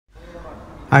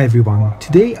Hi everyone,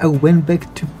 today I went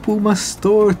back to PUMA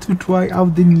Store to try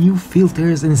out the new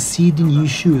filters and see the new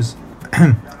shoes.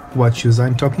 What shoes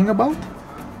I'm talking about?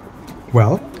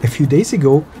 Well, a few days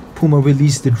ago, PUMA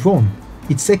released the Drone,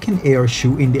 its second AR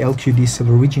shoe in the LQD Cell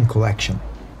Origin collection.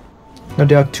 Now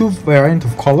there are two variants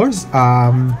of colors.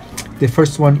 The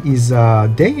first one is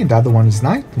day and the other one is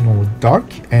night, dark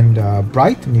and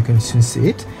bright, and you can soon see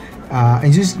it.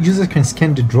 And users can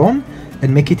scan the drone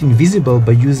and make it invisible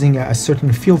by using a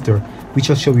certain filter,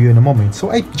 which I'll show you in a moment. So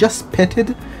I just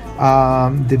petted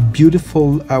the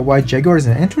beautiful white Jaguars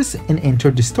and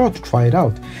entered the store to try it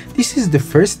out. This is the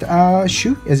first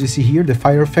shoe, as you see here, the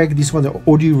fire effect. This one I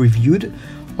already reviewed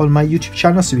on my YouTube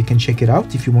channel, so you can check it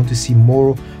out if you want to see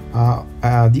more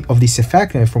of this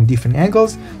effect from different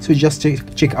angles. So just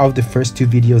check out the first two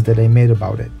videos that I made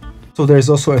about it. So there's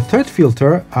also a third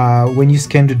filter. When you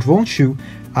scan the drone shoe,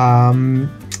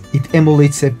 it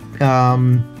emulates a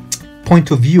point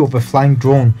of view of a flying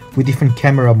drone with different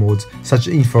camera modes, such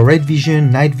as infrared vision,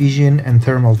 night vision, and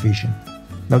thermal vision.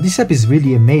 Now this app is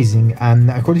really amazing, and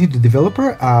according to the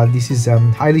developer, this is a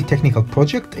highly technical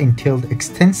project, entailed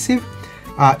extensive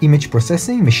image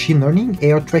processing, machine learning,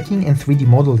 AR tracking, and 3D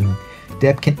modeling. The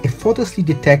app can effortlessly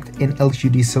detect an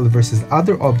LQD cell versus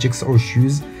other objects or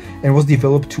shoes, and was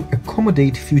developed to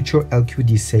accommodate future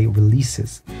LQDCELL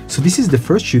releases. So this is the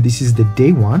first shoe. This is the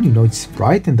day one. It's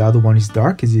bright and the other one is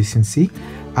dark, as you can see.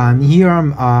 And here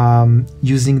I'm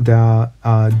using the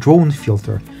drone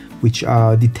filter, which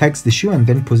detects the shoe and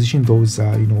then position those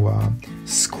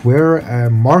square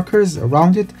markers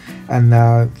around it.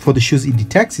 And for the shoes it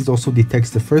detects, it also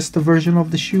detects the first version of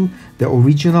the shoe, the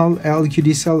original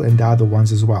LQDCELL, and the other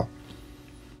ones as well.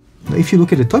 Now, if you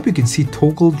look at the top, you can see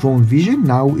toggle drone vision.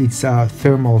 Now it's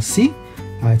thermal C.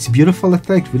 It's a beautiful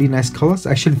effect, really nice colors.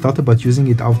 I actually thought about using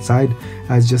it outside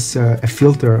as just a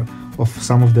filter of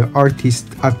some of the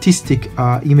artistic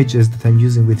images that I'm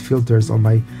using with filters on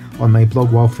my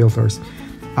blog, Wow Filters.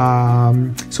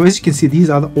 So as you can see, these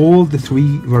are all the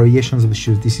three variations of the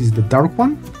shoes. This is the dark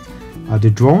one, the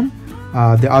drone,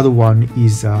 the other one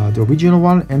is the original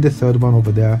one, and the third one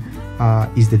over there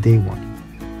is the day one.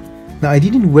 Now I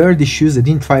didn't wear the shoes, I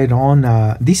didn't try it on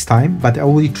this time, but I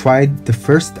already tried the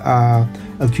first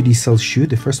LQDCELL shoe,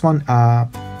 the first one, a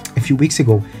few weeks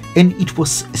ago, and it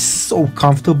was so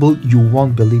comfortable, you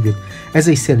won't believe it. As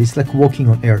I said, it's like walking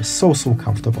on air, so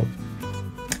comfortable.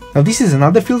 Now this is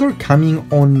another filter coming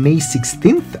on May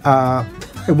 16th.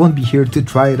 I won't be here to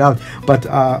try it out, but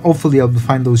hopefully I'll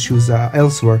find those shoes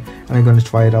elsewhere, and I'm going to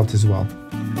try it out as well.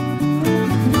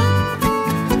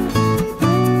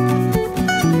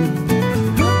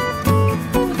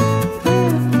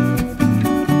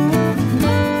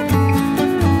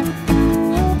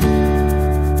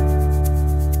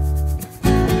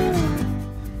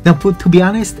 Now, to be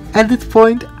honest, at that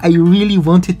point, I really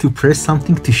wanted to press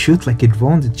something to shoot, like a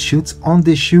drone that shoots on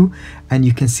the shoe, and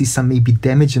you can see some maybe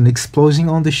damage and explosion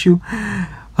on the shoe.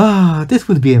 That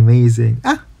would be amazing.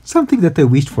 Something that I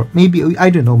wished for. Maybe, I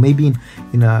don't know, maybe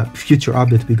in a future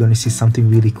update, we're going to see something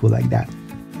really cool like that.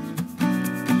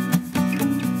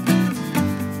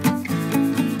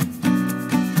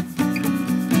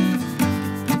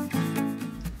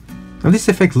 Now this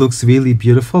effect looks really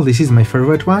beautiful. This is my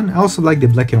favorite one. I also like the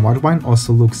black and white one,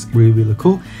 also looks really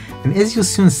cool. And as you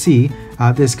soon see,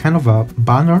 there's kind of a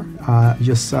banner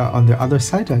just on the other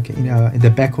side, like in the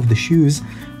back of the shoes,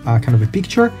 kind of a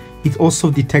picture. It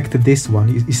also detected this one.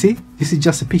 You see? This is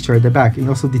just a picture at the back. It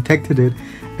also detected it,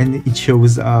 and it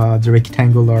shows the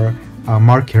rectangular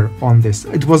marker on this.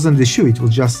 It wasn't the shoe, it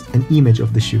was just an image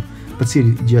of the shoe. But see,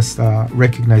 it just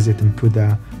recognized it and put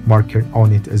a marker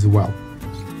on it as well.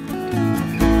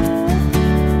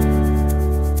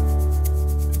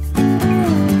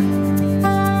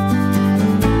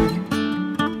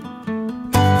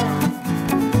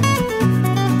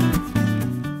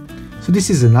 So this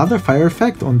is another fire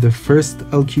effect on the first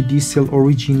LQD Cell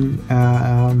Origin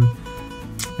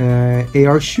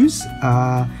AR shoes,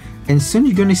 and soon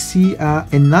you're going to see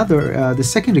the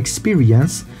second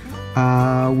experience,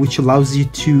 which allows you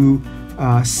to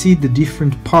see the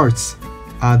different parts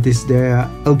the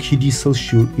LQDCELL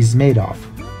shoe is made of.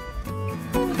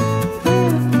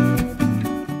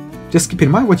 Just keep in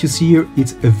mind what you see here,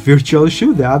 it's a virtual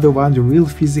shoe. The other one, the real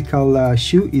physical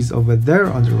shoe, is over there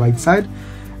on the right side.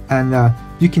 And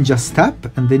you can just tap,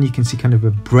 and then you can see kind of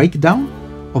a breakdown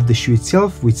of the shoe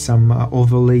itself with some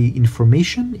overlay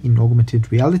information in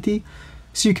augmented reality.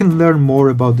 So you can learn more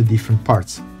about the different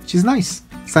parts, which is nice.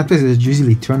 Sometimes I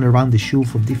usually turn around the shoe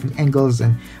from different angles,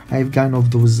 and I have kind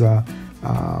of those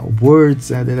words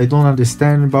that I don't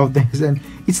understand about this, and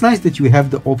it's nice that you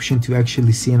have the option to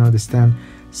actually see and understand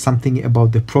something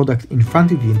about the product in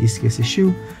front of you, in this case a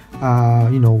shoe,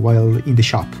 you know, while in the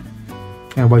shop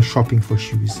and while shopping for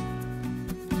shoes.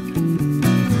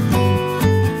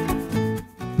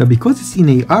 Now because it's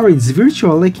in AR, it's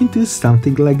virtual, I can do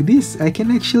something like this. I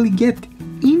can actually get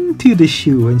into the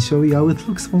shoe and show you how it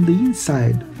looks from the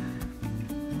inside.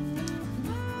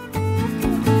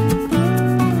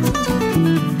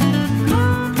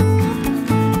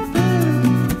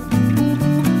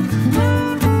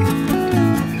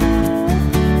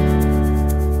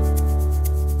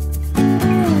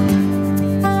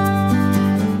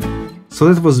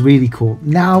 So that was really cool.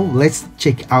 Now let's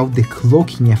check out the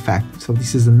cloaking effect. So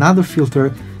this is another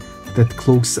filter that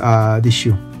cloaks the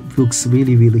shoe. It looks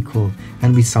really, really cool.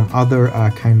 And with some other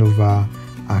kind of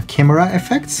camera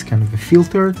effects, kind of a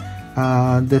filter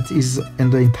that is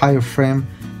in the entire frame.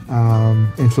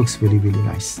 And it looks really, really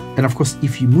nice. And of course,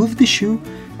 if you move the shoe,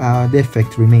 the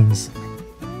effect remains.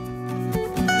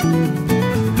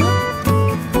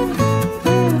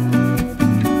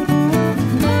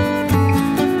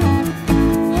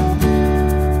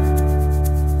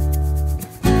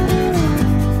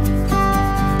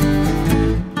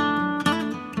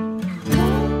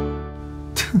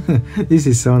 This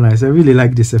is so nice. I really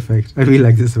like this effect. I really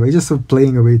like this effect. Just sort of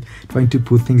playing with it, trying to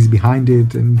put things behind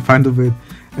it and in front of it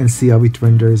and see how it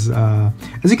renders.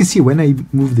 As you can see, when I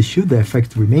move the shoe, the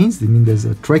effect remains. I mean, there's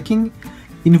a tracking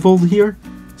involved here.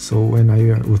 So when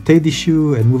I rotate the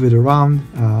shoe and move it around,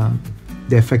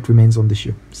 the effect remains on the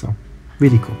shoe. So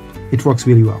really cool. It works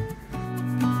really well.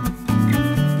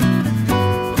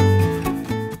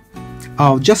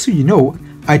 Oh, just so you know,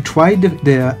 I tried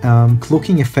the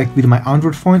cloaking effect with my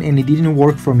Android phone and it didn't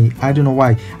work for me. I don't know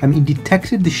why. I mean, it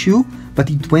detected the shoe, but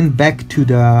it went back to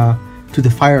the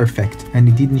fire effect and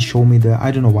it didn't show me the, I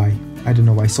don't know why. I don't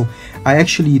know why. So I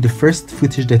actually, the first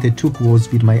footage that I took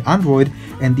was with my Android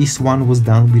and this one was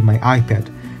done with my iPad.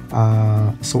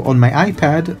 So on my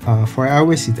iPad for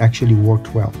iOS it actually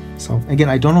worked well. So again,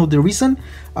 I don't know the reason.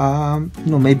 You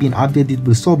know, maybe an update it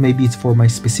will solve. Maybe it's for my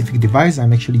specific device.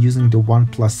 I'm actually using the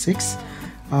OnePlus 6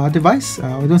 device.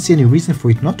 I don't see any reason for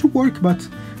it not to work, but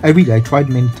I tried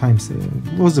many times.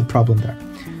 There was a problem there.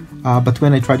 But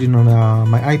when I tried it on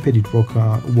my iPad,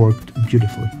 it worked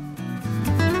beautifully.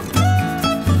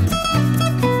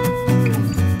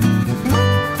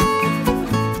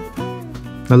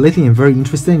 Now lately I'm very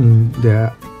interested in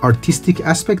the artistic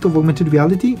aspect of augmented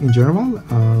reality in general.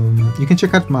 You can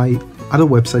check out my other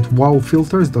website,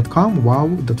 wowfilters.com,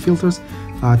 wow.filters,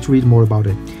 to read more about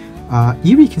it.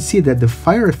 Here you can see that the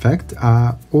fire effect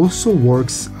also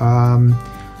works on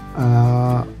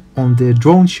the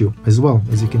drone shoe as well,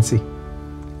 as you can see.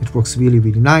 It works really,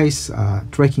 really nice.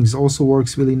 Tracking also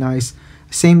works really nice.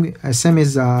 Same as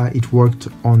it worked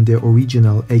on the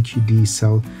original LQD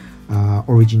Cell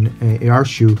Origin AR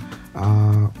shoe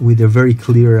with a very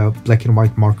clear black and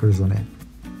white markers on it.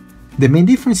 The main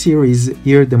difference here is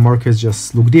the markers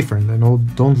just look different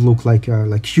and don't look like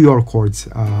QR codes.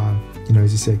 You know,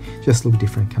 as you say, just look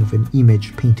different, kind of an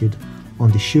image painted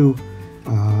on the shoe,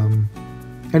 and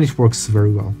it works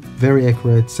very well, very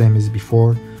accurate, same as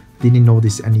before. Didn't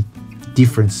notice any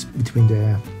difference between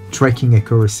the tracking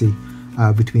accuracy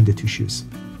between the two shoes.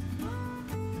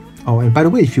 Oh, and by the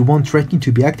way, if you want tracking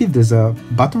to be active, there's a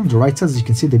button on the right side, as you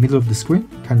can see in the middle of the screen,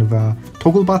 kind of a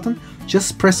toggle button.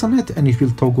 Just press on it and it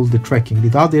will toggle the tracking.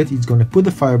 Without it, it's going to put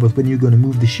the fire, but when you're going to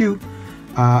move the shoe,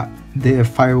 the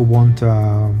fire won't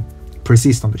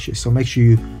persist on the shoe. So make sure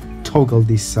you toggle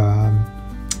this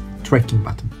tracking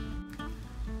button.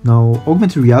 Now,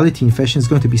 augmented reality in fashion is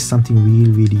going to be something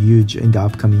really, really huge in the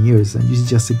upcoming years, and this is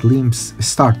just a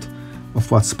start of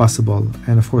what's possible,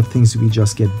 and of course things will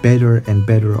just get better and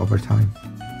better over time.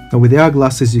 Now with AR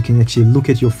glasses you can actually look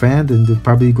at your friend and they're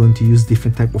probably going to use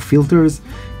different type of filters,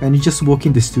 and you just walk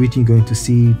in the street, you're going to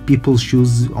see people's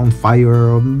shoes on fire,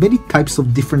 or many types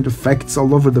of different effects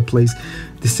all over the place.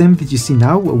 The same that you see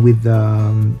now with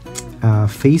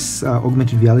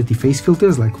augmented reality face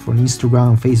filters, like for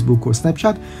Instagram, Facebook or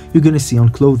Snapchat, you're going to see on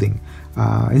clothing.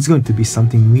 It's going to be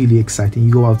something really exciting.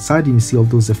 You go outside and you see all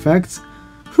those effects.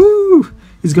 Whew,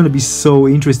 it's going to be so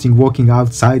interesting walking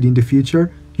outside in the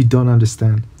future. You don't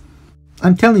understand.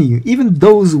 I'm telling you, even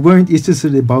those who weren't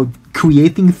interested about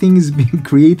creating things, being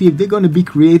creative, they're going to be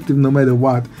creative no matter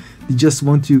what. They just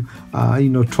want to,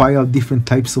 try out different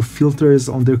types of filters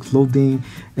on their clothing,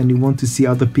 and you want to see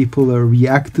other people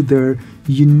react to their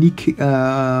unique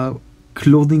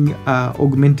clothing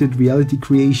augmented reality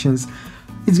creations.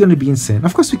 It's going to be insane.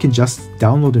 Of course, we can just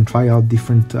download and try out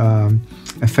different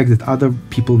effects that other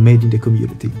people made in the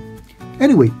community.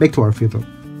 Anyway, back to our filter.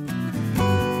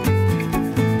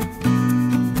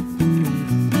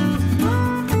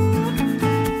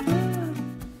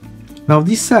 Now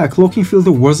this cloaking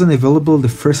filter wasn't available the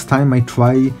first time I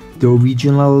tried the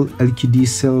original LQD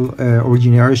Cell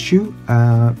Origin shoe,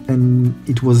 and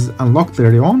it was unlocked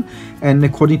later on, and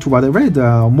according to what I read,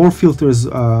 more filters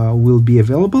will be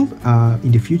available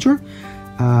in the future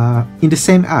in the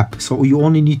same app. So you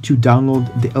only need to download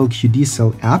the LQD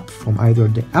Cell app from either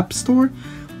the App Store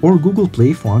or Google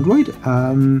Play for Android,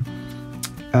 and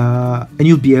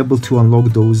you'll be able to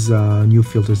unlock those new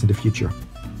filters in the future.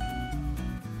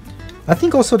 I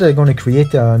think also they're going to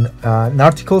create an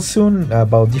article soon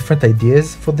about different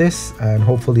ideas for this, and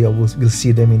hopefully we'll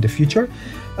see them in the future.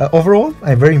 Overall,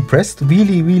 I'm very impressed.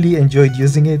 Really enjoyed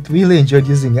using it.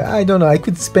 I don't know, I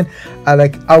could spend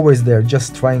like hours there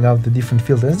just trying out the different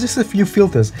filters. Just a few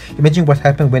filters. Imagine what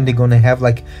happened when they're going to have,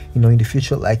 like, you know, in the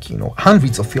future, like, you know,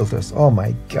 hundreds of filters. Oh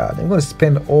my god, I'm going to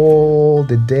spend all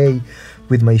the day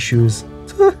with my shoes.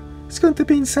 It's going to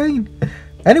be insane.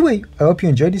 Anyway, I hope you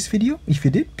enjoyed this video. If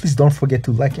you did, please don't forget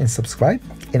to like and subscribe,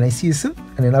 and I see you soon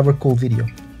in another cool video.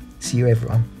 See you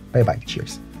everyone. Bye bye.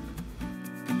 Cheers.